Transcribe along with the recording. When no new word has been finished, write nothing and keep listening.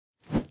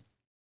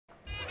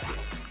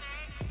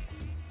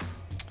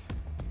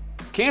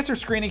Cancer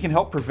screening can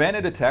help prevent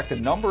and detect a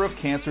number of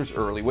cancers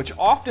early, which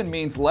often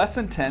means less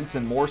intense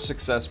and more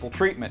successful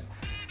treatment.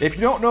 If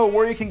you don't know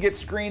where you can get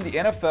screened, the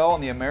NFL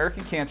and the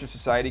American Cancer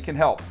Society can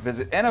help.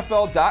 Visit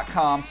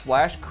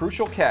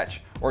NFL.com/crucialcatch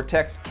or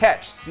text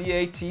CATCH,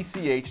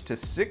 C-A-T-C-H, to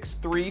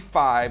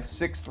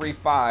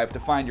 635-635 to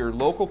find your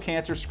local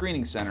cancer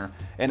screening center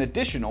and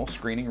additional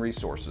screening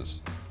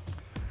resources.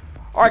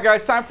 All right,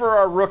 guys, time for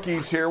our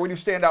rookies here. We do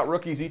Standout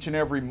Rookies each and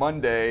every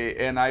Monday,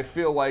 and I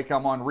feel like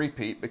I'm on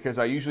repeat because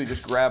I usually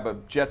just grab a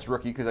Jets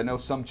rookie because I know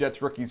some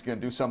Jets rookie is going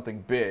to do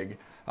something big.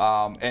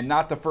 And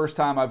not the first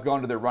time I've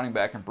gone to their running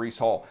back in Breece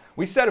Hall.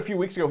 We said a few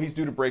weeks ago he's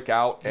due to break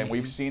out, and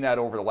we've seen that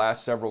over the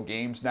last several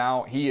games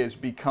now. He has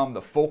become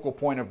the focal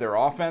point of their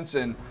offense,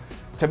 and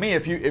to me,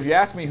 if you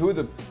ask me who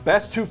the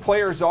best two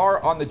players are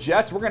on the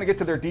Jets, we're going to get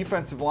to their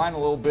defensive line a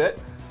little bit.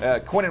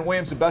 Quinnen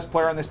Williams, the best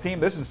player on this team.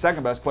 This is the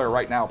second best player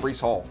right now,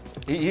 Breece Hall.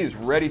 He is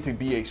ready to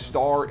be a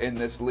star in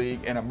this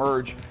league and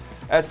emerge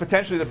as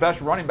potentially the best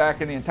running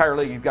back in the entire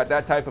league. He's got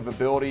that type of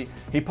ability.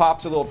 He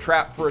pops a little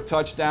trap for a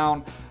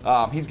touchdown.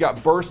 He's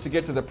got burst to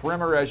get to the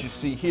perimeter, as you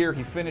see here.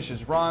 He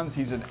finishes runs.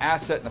 He's an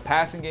asset in the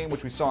passing game,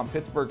 which we saw in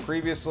Pittsburgh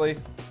previously.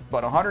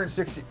 But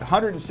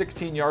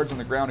 116 yards on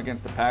the ground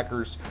against the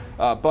Packers.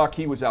 Buck,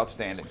 he was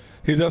outstanding.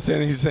 He's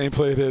outstanding. He's the same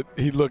player that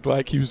he looked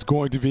like he was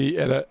going to be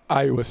at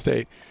Iowa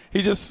State.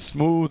 He's just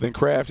smooth and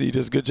crafty. He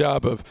does a good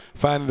job of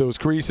finding those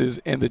creases,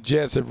 and the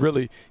Jets have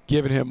really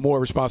given him more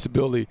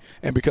responsibility,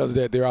 and because of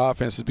that, their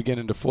offense is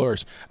beginning to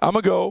flourish. I'm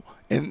going to go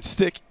and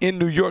stick in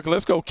New York.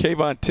 Let's go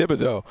Kayvon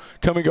Thibodeaux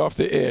coming off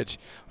the edge.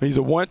 He's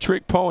a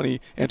one-trick pony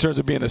in terms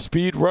of being a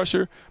speed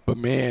rusher, but,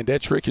 man,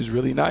 that trick is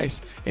really nice,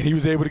 and he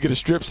was able to get a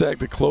strip sack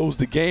to close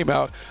the game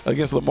out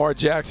against Lamar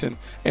Jackson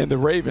and the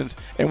Ravens.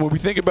 And when we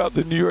think about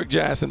the New York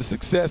Giants and the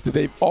success that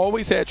they've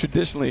always had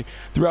traditionally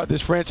throughout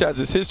this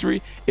franchise's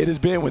history, it has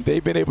been when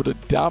they've been able to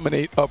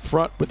dominate up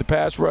front with the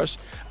pass rush.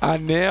 I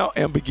now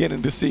am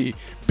beginning to see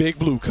Big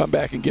Blue come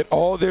back and get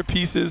all their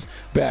pieces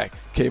back.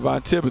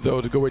 Kayvon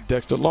Thibodeaux to go with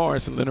Dexter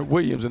Lawrence and Leonard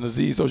Williams and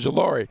Azeez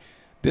Ojulari.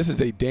 This is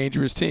a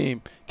dangerous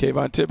team.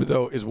 Kayvon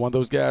Thibodeaux is one of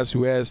those guys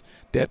who has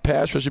that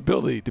pass rush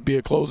ability to be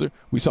a closer.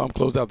 We saw him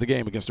close out the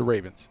game against the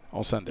Ravens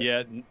on Sunday.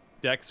 Yeah,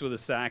 Dex with a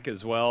sack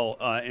as well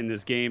in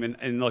this game.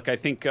 And look, I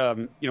think,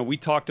 we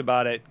talked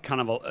about it kind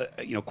of,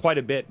 quite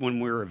a bit when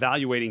we were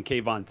evaluating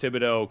Kayvon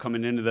Thibodeaux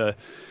coming into the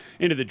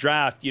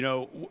draft.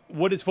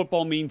 What does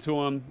football mean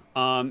to him?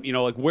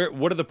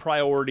 What are the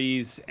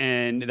priorities?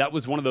 And that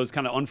was one of those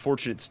kind of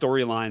unfortunate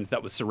storylines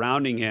that was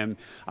surrounding him.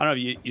 I don't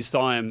know if you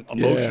saw him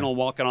emotional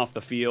walking off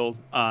the field.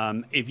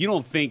 If you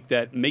don't think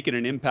that making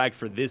an impact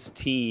for this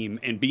team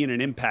and being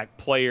an impact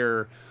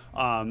player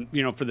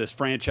for this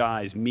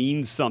franchise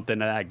means something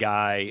to that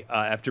guy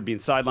after being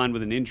sidelined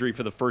with an injury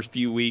for the first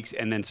few weeks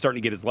and then starting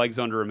to get his legs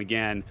under him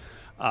again,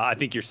 I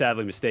think you're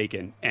sadly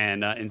mistaken.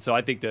 And so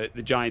I think the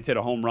Giants hit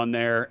a home run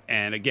there.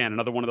 And again,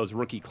 another one of those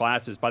rookie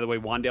classes. By the way,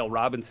 Wan'Dale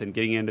Robinson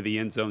getting into the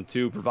end zone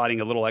too,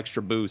 providing a little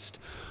extra boost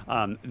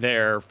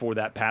there for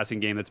that passing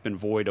game that's been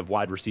void of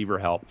wide receiver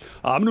help.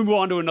 I'm going to move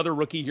on to another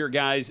rookie here,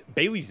 guys.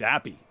 Bailey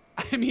Zappi.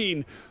 I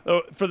mean,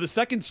 for the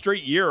second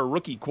straight year, a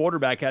rookie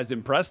quarterback has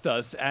impressed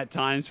us at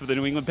times for the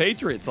New England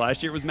Patriots.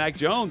 Last year it was Mac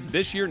Jones.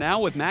 This year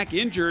now with Mac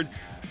injured,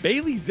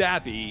 Bailey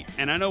Zappi,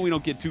 and I know we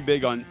don't get too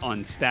big on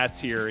stats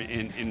here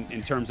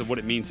in terms of what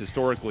it means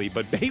historically,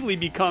 but Bailey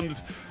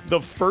becomes the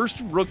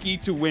first rookie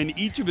to win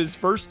each of his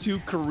first two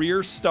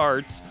career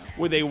starts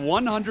with a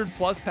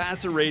 100-plus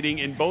passer rating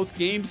in both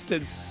games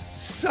since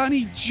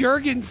Sonny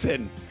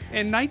Jurgensen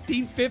in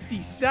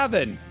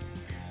 1957.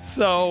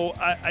 So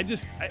I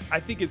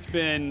think it's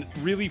been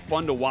really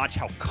fun to watch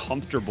how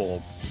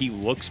comfortable he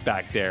looks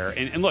back there.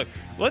 And look,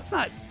 let's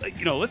not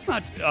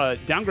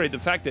downgrade the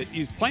fact that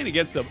he's playing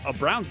against a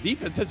Browns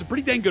defense has some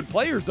pretty dang good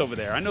players over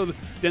there. I know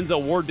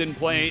Denzel Ward didn't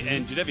play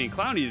and Jadeveon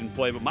Clowney didn't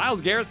play, but Myles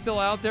Garrett's still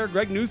out there.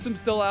 Greg Newsome's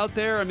still out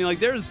there. I mean,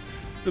 there's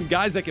some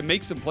guys that can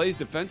make some plays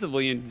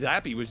defensively, and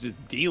Zappi was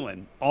just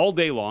dealing all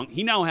day long.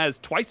 He now has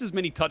twice as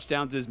many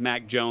touchdowns as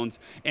Mac Jones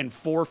and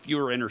 4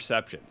 fewer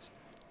interceptions.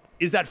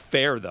 Is that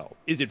fair, though?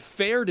 Is it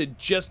fair to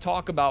just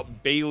talk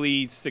about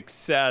Bailey's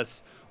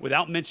success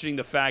without mentioning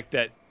the fact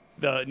that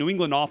the New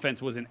England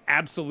offense was an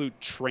absolute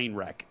train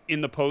wreck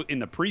in the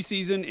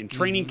preseason, in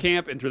training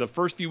camp, and through the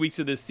first few weeks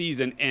of this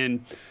season?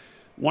 And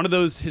one of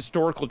those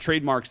historical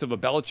trademarks of a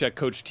Belichick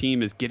coach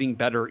team is getting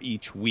better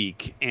each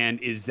week. And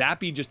is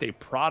Zappi just a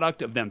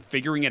product of them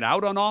figuring it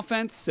out on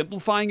offense,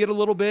 simplifying it a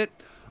little bit?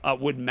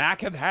 Would Mac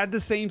have had the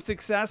same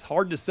success?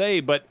 Hard to say,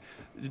 but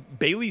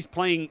Bailey's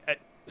playing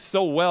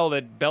so well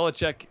that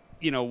Belichick,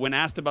 when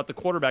asked about the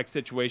quarterback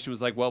situation,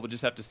 was like, well, we'll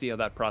just have to see how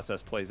that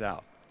process plays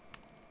out.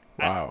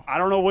 Wow. I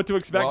don't know what to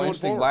expect going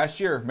forward. Last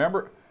year,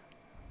 remember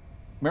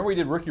we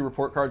did rookie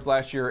report cards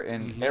last year,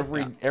 and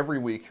every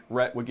week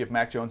Rhett would give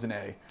Mac Jones an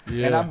A.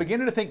 Yeah. And I'm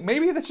beginning to think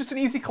maybe that's just an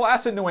easy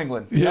class in New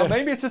England.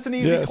 Maybe it's just an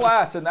easy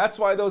class, and that's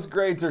why those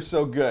grades are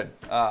so good.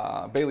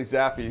 Bailey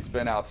Zappi's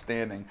been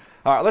outstanding.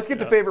 All right, let's get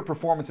to favorite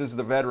performances of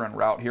the veteran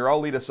route here. I'll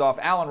lead us off.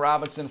 Allen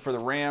Robinson for the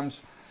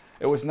Rams.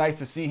 It was nice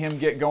to see him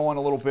get going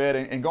a little bit,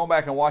 and going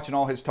back and watching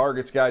all his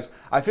targets, guys,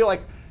 I feel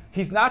like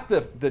he's not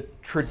the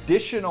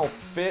traditional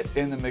fit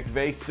in the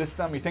McVay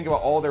system. You think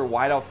about all their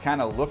wideouts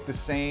kind of look the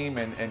same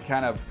and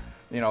kind of,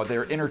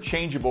 they're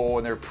interchangeable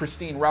and they're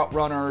pristine route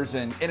runners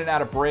and in and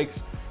out of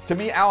breaks. To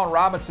me, Allen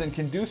Robinson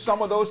can do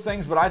some of those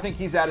things, but I think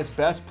he's at his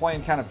best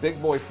playing kind of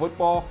big boy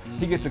football.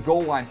 He gets a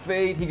goal line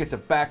fade. He gets a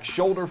back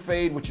shoulder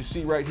fade, which you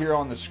see right here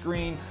on the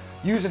screen.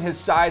 Using his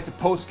size to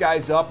post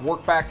guys up,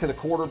 work back to the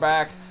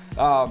quarterback.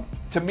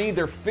 To me,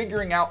 they're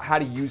figuring out how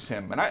to use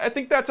him. And I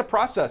think that's a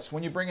process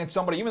when you bring in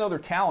somebody, even though they're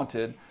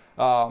talented.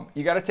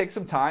 You got to take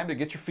some time to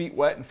get your feet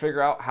wet and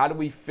figure out how do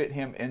we fit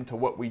him into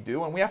what we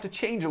do. And we have to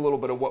change a little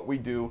bit of what we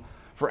do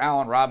for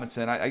Allen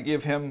Robinson. I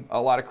give him a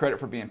lot of credit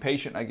for being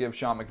patient. I give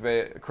Sean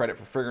McVay credit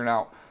for figuring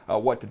out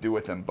what to do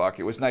with him, Buck.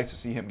 It was nice to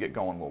see him get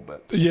going a little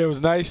bit. Yeah, it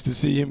was nice to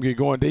see him get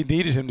going. They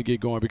needed him to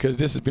get going because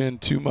this has been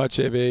too much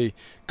of a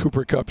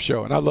Cooper Kupp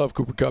show. And I love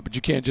Cooper Kupp, but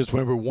you can't just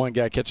win with one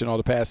guy catching all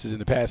the passes in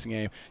the passing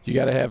game. You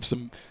got to have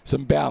some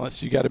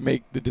balance. You got to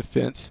make the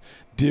defense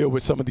deal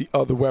with some of the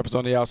other weapons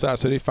on the outside,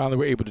 so they finally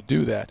were able to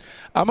do that.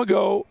 I'm going to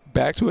go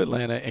back to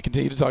Atlanta and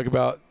continue to talk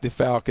about the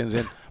Falcons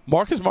and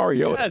Marcus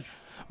Mariota.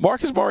 Yes.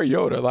 Marcus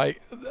Mariota,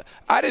 like,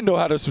 I didn't know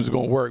how this was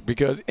going to work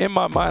because in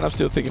my mind I'm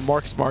still thinking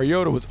Marcus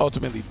Mariota was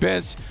ultimately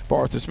benched by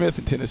Arthur Smith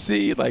in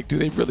Tennessee. Like, do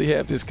they really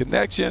have this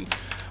connection?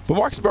 But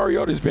Marcus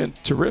Mariota has been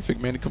terrific,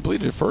 man. He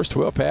completed the first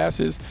 12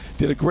 passes,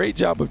 did a great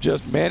job of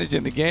just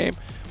managing the game.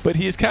 But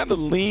he has kind of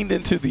leaned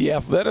into the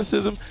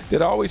athleticism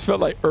that I always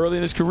felt like early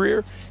in his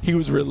career he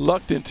was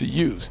reluctant to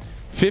use.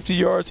 50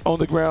 yards on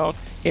the ground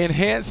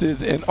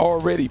enhances an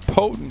already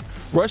potent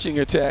rushing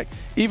attack,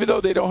 even though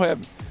they don't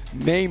have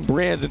name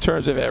brands in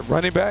terms of at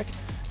running back.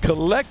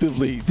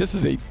 Collectively, this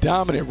is a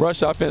dominant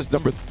rush offense,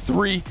 number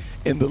 3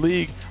 in the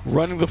league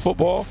running the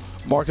football.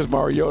 Marcus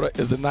Mariota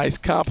is a nice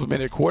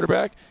complement at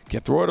quarterback,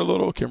 can throw it a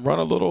little, can run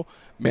a little,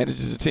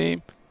 manages the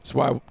team. That's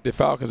why the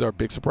Falcons are a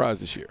big surprise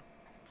this year.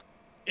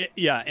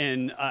 Yeah,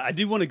 and I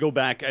do want to go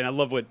back, and I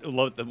love what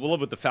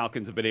the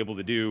Falcons have been able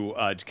to do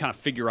to kind of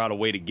figure out a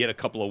way to get a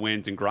couple of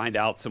wins and grind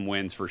out some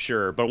wins for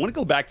sure. But I want to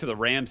go back to the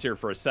Rams here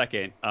for a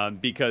second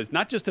because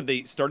not just have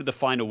they started to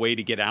find a way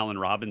to get Allen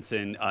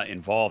Robinson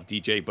involved,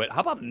 DJ, but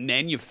how about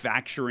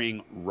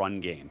manufacturing run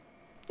game?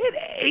 They had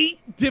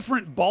 8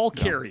 different ball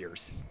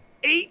carriers.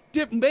 8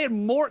 different.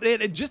 They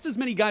had just as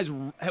many guys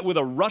with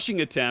a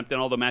rushing attempt,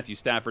 and although Matthew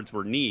Stafford's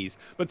were knees,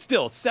 but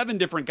still 7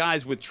 different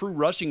guys with true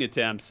rushing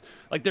attempts.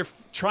 Like, they're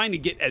trying to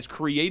get as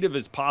creative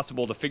as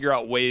possible to figure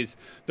out ways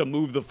to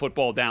move the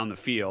football down the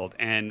field.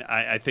 And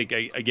I think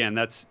again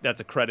that's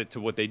a credit to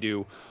what they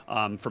do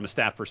from a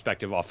staff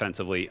perspective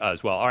offensively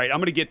as well. All right, I'm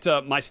going to get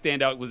my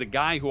standout. Was a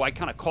guy who I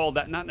kind of called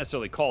out, not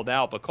necessarily called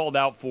out, but called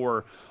out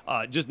for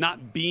just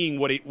not being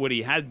what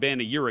he had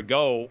been a year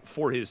ago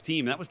for his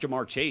team. That was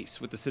Jamar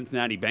Chase with the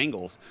Cincinnati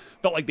Bengals.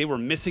 Felt like they were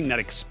missing that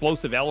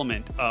explosive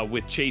element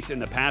with Chase in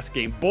the pass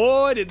game.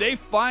 Boy, did they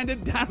find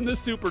it down in the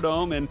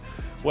Superdome. And,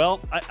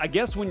 well, I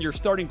guess when your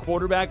starting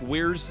quarterback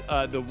wears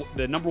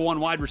the number 1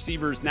 wide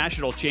receiver's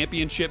national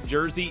championship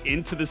jersey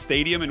into the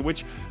stadium in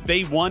which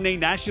they won a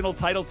national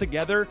title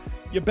together,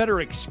 you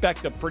better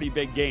expect a pretty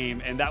big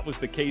game, and that was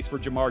the case for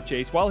Jamar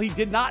Chase. While he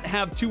did not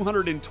have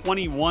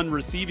 221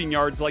 receiving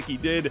yards like he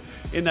did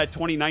in that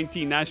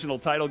 2019 national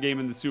title game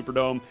in the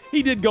Superdome,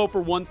 he did go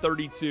for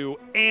 132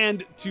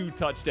 and 2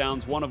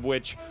 touchdowns, one of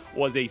which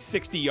was a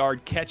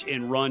 60-yard catch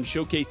and run,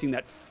 showcasing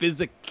that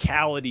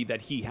physicality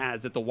that he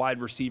has at the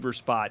wide receiver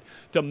spot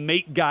to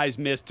make guys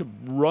miss, to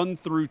run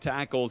through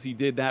tackles. He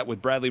did that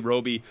with Bradley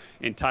Roby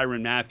and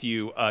Tyrann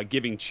Mathieu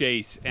giving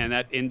chase, and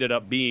that ended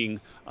up being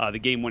the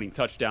game-winning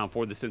touchdown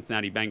for the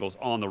Cincinnati Bengals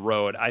on the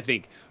road. I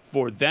think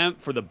for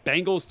the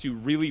Bengals to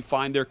really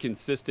find their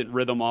consistent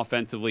rhythm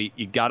offensively,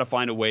 you got to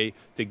find a way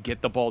to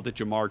get the ball to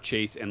Jamar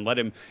Chase and let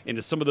him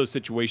into some of those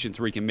situations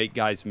where he can make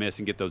guys miss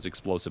and get those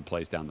explosive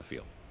plays down the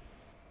field.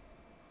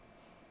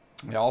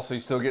 Yeah, also, you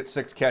still get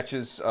 6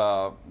 catches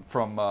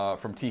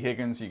from T.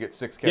 Higgins. You get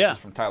 6 catches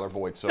from Tyler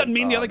Boyd. So doesn't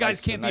mean the other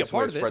guys can't be a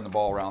part of it. Spreading the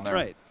ball around there.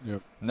 Right.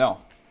 Yep. No,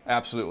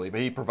 absolutely.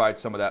 But he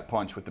provides some of that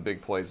punch with the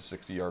big plays, a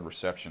 60-yard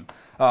reception.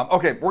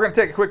 Okay, we're going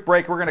to take a quick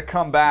break. We're going to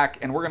come back,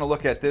 and we're going to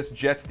look at this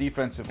Jets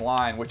defensive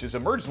line, which has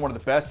emerged as one of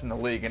the best in the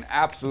league and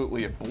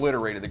absolutely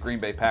obliterated the Green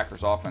Bay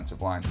Packers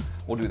offensive line.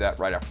 We'll do that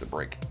right after the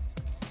break.